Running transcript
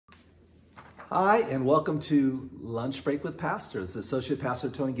Hi, and welcome to Lunch Break with Pastors. Associate Pastor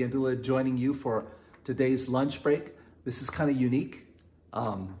Tony Gandula joining you for today's lunch break. This is kind of unique,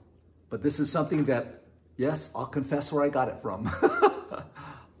 but this is something that, yes, I'll confess where I got it from.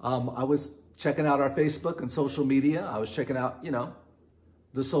 I was checking out our Facebook and social media. I was checking out,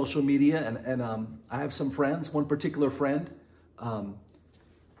 the social media, and I have some friends. One particular friend,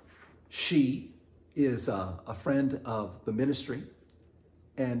 she is a friend of the ministry.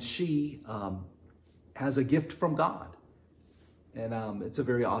 And she has a gift from God. And it's a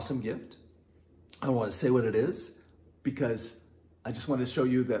very awesome gift. I don't want to say what it is because I just want to show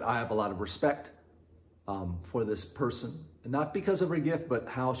you that I have a lot of respect for this person. And not because of her gift, but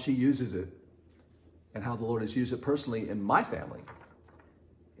how she uses it and how the Lord has used it personally in my family.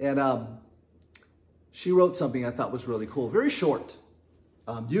 And she wrote something I thought was really cool, very short.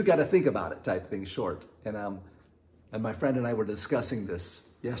 You got to think about it type thing, short. And my friend and I were discussing this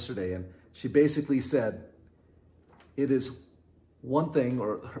yesterday, and she basically said, it is one thing,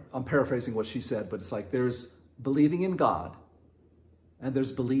 or I'm paraphrasing what she said, but it's like there's believing in God and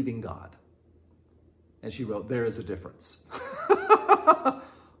there's believing God. And she wrote, there is a difference.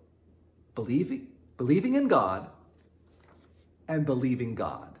 Believing in God and believing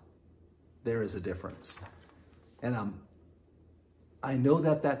God. There is a difference. And I know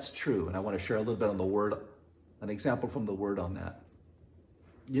that that's true, and I want to share a little bit on the word, an example from the word on that.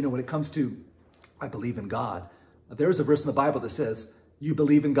 When it comes to, I believe in God, there's a verse in the Bible that says, you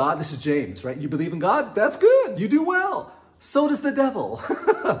believe in God. This is James, right? You believe in God? That's good. You do well. So does the devil.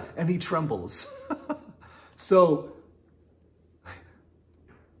 And he trembles. So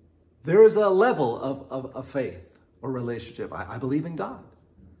there is a level of faith or relationship. I believe in God,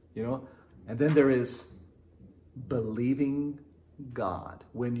 and then there is believing God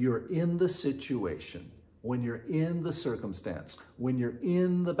when you're in the situation, when you're in the circumstance, when you're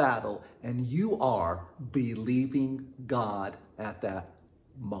in the battle, and you are believing God at that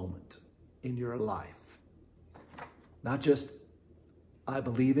moment in your life. Not just, I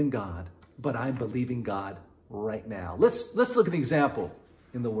believe in God, but I'm believing God right now. Let's look at an example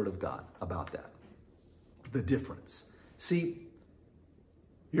in the Word of God about that. The difference. See,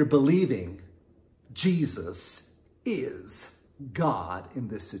 you're believing Jesus is God in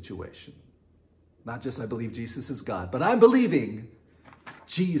this situation. Not just I believe Jesus is God, but I'm believing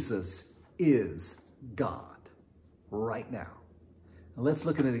Jesus is God right now. Now let's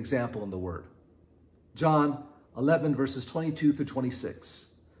look at an example in the Word. John 11, verses 22 through 26.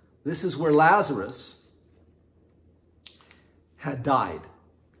 This is where Lazarus had died,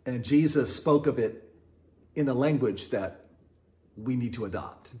 and Jesus spoke of it in a language that we need to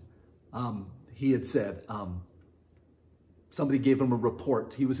adopt. He had said, somebody gave him a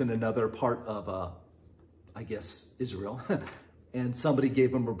report. He was in another part of, I guess, Israel. And somebody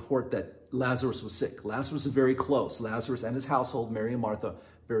gave him a report that Lazarus was sick. Lazarus is very close. Lazarus and his household, Mary and Martha,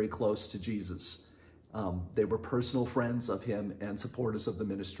 very close to Jesus. They were personal friends of him and supporters of the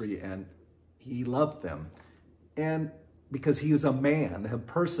ministry, and he loved them. And because he is a man, a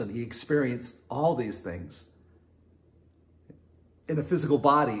person, he experienced all these things. In a physical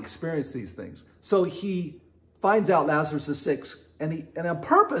body, experienced these things. So he finds out Lazarus is sick, and on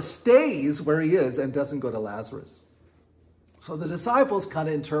purpose stays where he is and doesn't go to Lazarus. So the disciples kind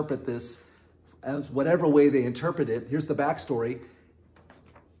of interpret this as whatever way they interpret it. Here's the backstory.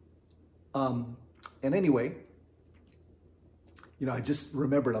 And anyway, I just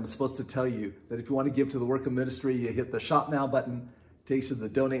remembered I'm supposed to tell you that if you want to give to the work of ministry, you hit the Shop Now button. It takes you to the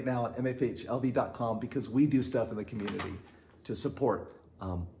Donate Now at mfhlv.com, because we do stuff in the community to support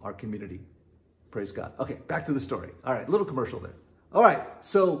our community. Praise God. Okay, back to the story. All right, little commercial there. All right,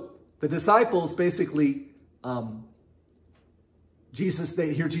 so the disciples basically,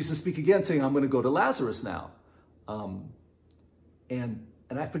 they hear Jesus speak again saying, I'm going to go to Lazarus now. And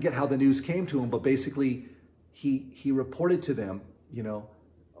I forget how the news came to him, but basically he reported to them, he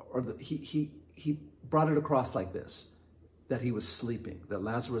brought it across like this, that he was sleeping, that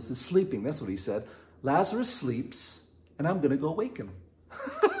Lazarus is sleeping. That's what he said. Lazarus sleeps, and I'm going to go wake him.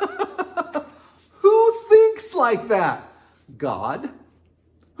 Who thinks like that? God.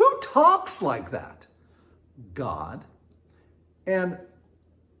 Who talks like that? God. And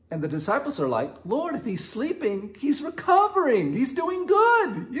the disciples are like, Lord, if he's sleeping, he's recovering. He's doing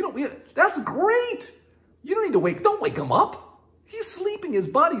good. That's great. You don't need to don't wake him up. He's sleeping. His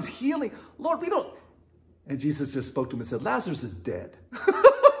body's healing. Lord, we don't. And Jesus just spoke to him and said, Lazarus is dead.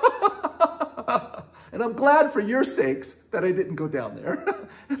 And I'm glad for your sakes that I didn't go down there.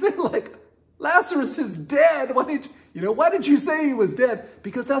 And they're like, Lazarus is dead. Why did you say he was dead?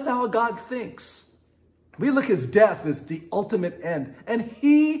 Because that's how God thinks. We look at his death as the ultimate end. And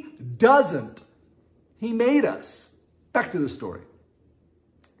he doesn't. He made us. Back to the story.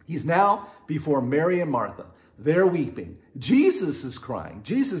 He's now before Mary and Martha. They're weeping. Jesus is crying.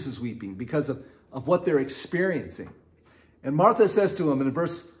 Jesus is weeping because of what they're experiencing. And Martha says to him in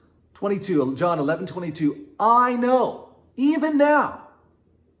verse 22, John 11:22, I know, even now,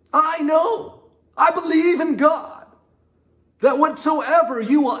 I know, I believe in God, that whatsoever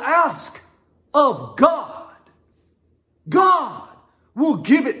you will ask of God, God will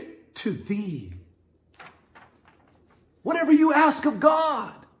give it to thee. Whatever you ask of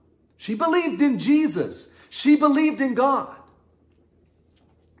God. She believed in Jesus. She believed in God.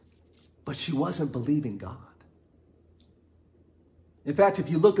 But she wasn't believing God. In fact, if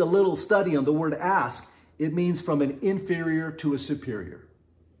you look a little study on the word ask, it means from an inferior to a superior.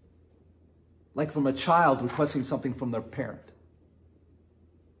 Like from a child requesting something from their parent.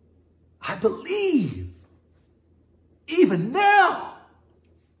 I believe, even now,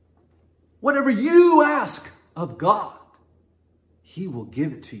 whatever you ask of God, He will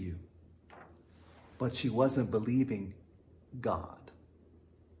give it to you. But she wasn't believing God.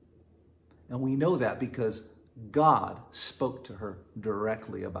 And we know that because God spoke to her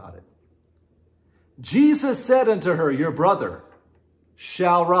directly about it. Jesus said unto her, your brother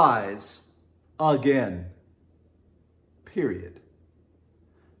shall rise again. Period.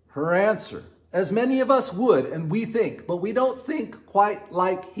 Her answer, as many of us would, and we think, but we don't think quite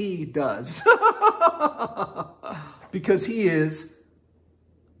like he does. Because he is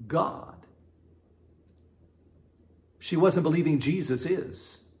God. She wasn't believing Jesus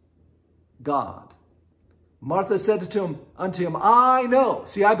is God. Martha said unto him, I know.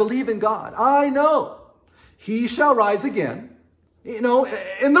 See, I believe in God. I know. He shall rise again, in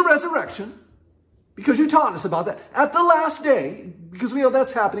the resurrection, because you taught us about that. At the last day, because we know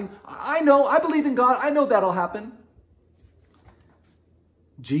that's happening. I know, I believe in God. I know that'll happen.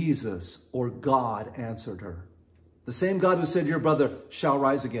 Jesus, or God, answered her. The same God who said, your brother shall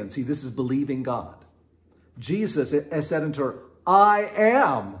rise again. See, this is believing God. Jesus said unto her, I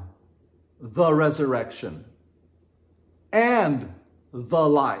am the resurrection and the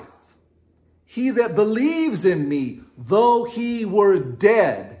life. He that believes in me, though he were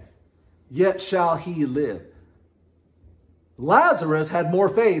dead, yet shall he live. Lazarus had more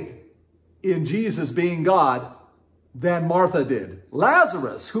faith in Jesus being God than Martha did.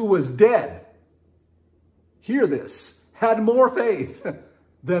 Lazarus, who was dead, hear this, had more faith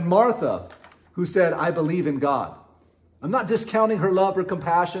than Martha, who said, I believe in God. I'm not discounting her love or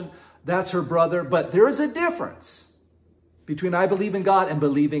compassion. That's her brother. But there is a difference between I believe in God and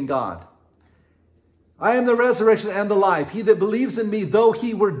believing God. I am the resurrection and the life. He that believes in me, though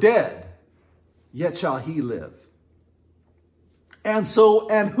he were dead, yet shall he live. And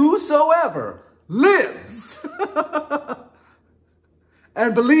whosoever lives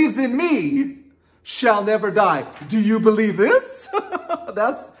and believes in me shall never die. Do you believe this?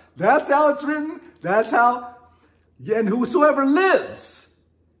 That's how it's written. That's how. And whosoever lives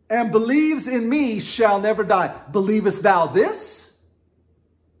and believes in me shall never die. Believest thou this?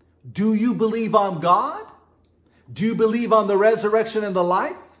 Do you believe on God? Do you believe on the resurrection and the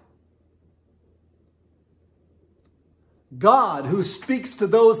life? God, who speaks to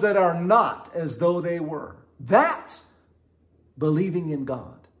those that are not as though they were. That's believing in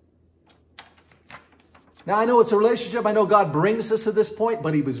God. Now, I know it's a relationship. I know God brings us to this point,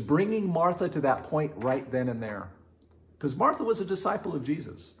 but he was bringing Martha to that point right then and there. Because Martha was a disciple of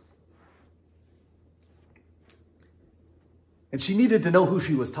Jesus. And she needed to know who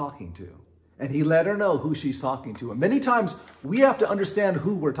she was talking to. And he let her know who she's talking to. And many times we have to understand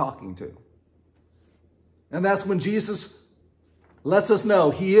who we're talking to. And that's when Jesus lets us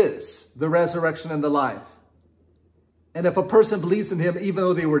know he is the resurrection and the life. And if a person believes in him, even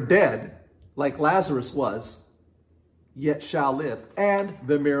though they were dead, like Lazarus was, yet shall live. And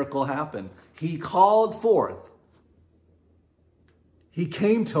the miracle happened. He called forth. He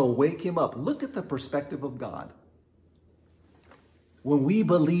came to wake him up. Look at the perspective of God. When we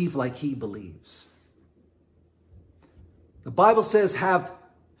believe like he believes. The Bible says have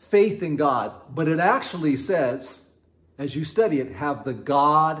faith in God, but it actually says, as you study it, have the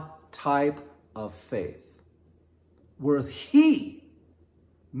God type of faith. Where he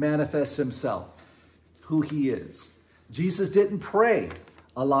manifests himself, who he is. Jesus didn't pray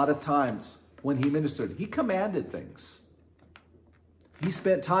a lot of times when he ministered. He commanded things. He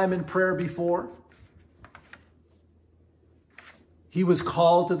spent time in prayer before. He was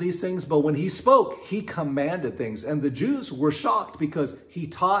called to these things, but when he spoke, he commanded things. And the Jews were shocked because he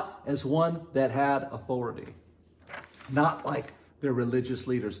taught as one that had authority. Not like their religious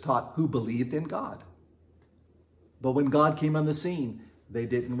leaders taught who believed in God. But when God came on the scene, They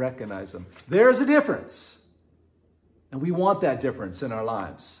didn't recognize him. There's a difference. And we want that difference in our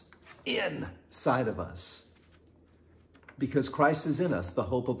lives, inside of us. Because Christ is in us, the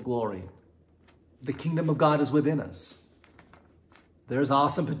hope of glory. The kingdom of God is within us. There's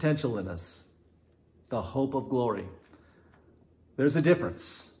awesome potential in us, the hope of glory. There's a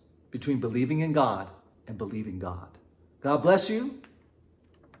difference between believing in God and believing God. God bless you.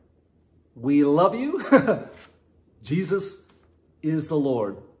 We love you. Jesus is the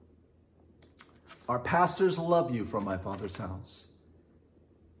Lord. Our pastors love you from my Father's house.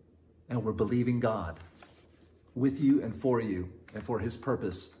 And we're believing God with you and for his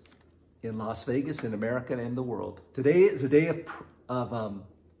purpose in Las Vegas, in America, and in the world. Today is a day well,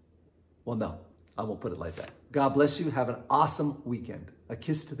 no, I won't put it like that. God bless you. Have an awesome weekend. A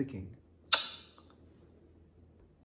kiss to the King.